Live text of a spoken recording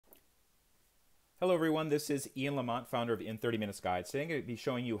Hello everyone, this is Ian Lamont, founder of In 30 Minutes Guide. Today I'm going to be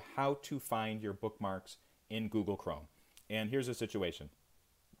showing you how to find your bookmarks in Google Chrome. And here's a situation.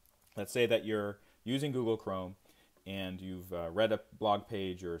 Let's say that you're using Google Chrome and you've read a blog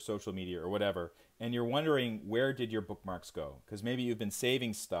page or social media or whatever, and you're wondering where did your bookmarks go? Because maybe you've been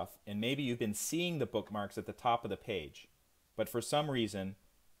saving stuff and maybe you've been seeing the bookmarks at the top of the page. But for some reason,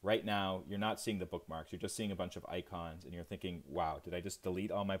 right now, you're not seeing the bookmarks. You're just seeing a bunch of icons and you're thinking, wow, did I just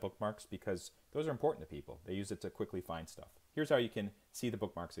delete all my bookmarks? Because those are important to people. They use it to quickly find stuff. Here's how you can see the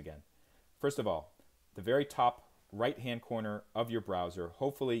bookmarks again. First of all, the very top right-hand corner of your browser,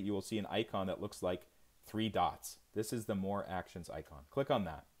 hopefully you will see an icon that looks like 3 dots. This is the More Actions icon. Click on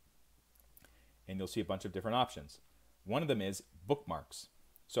that and you'll see a bunch of different options. One of them is bookmarks.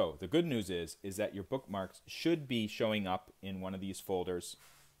 So the good news is that your bookmarks should be showing up in one of these folders,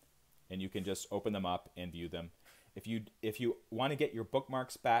 and you can just open them up and view them. If you want to get your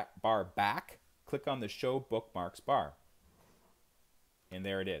bookmarks bar back, click on the Show Bookmarks bar. And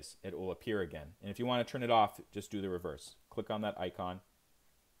there it is. It will appear again. And if you want to turn it off, just do the reverse. Click on that icon,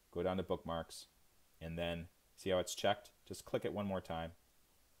 go down to Bookmarks, and then see how it's checked? Just click it one more time,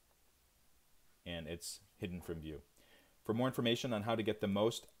 and it's hidden from view. For more information on how to get the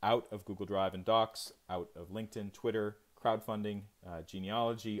most out of Google Drive and Docs, out of LinkedIn, Twitter, crowdfunding,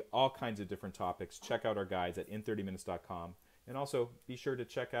 genealogy, all kinds of different topics, check out our guides at in30minutes.com. And also be sure to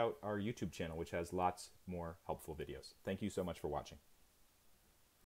check out our YouTube channel, which has lots more helpful videos. Thank you so much for watching.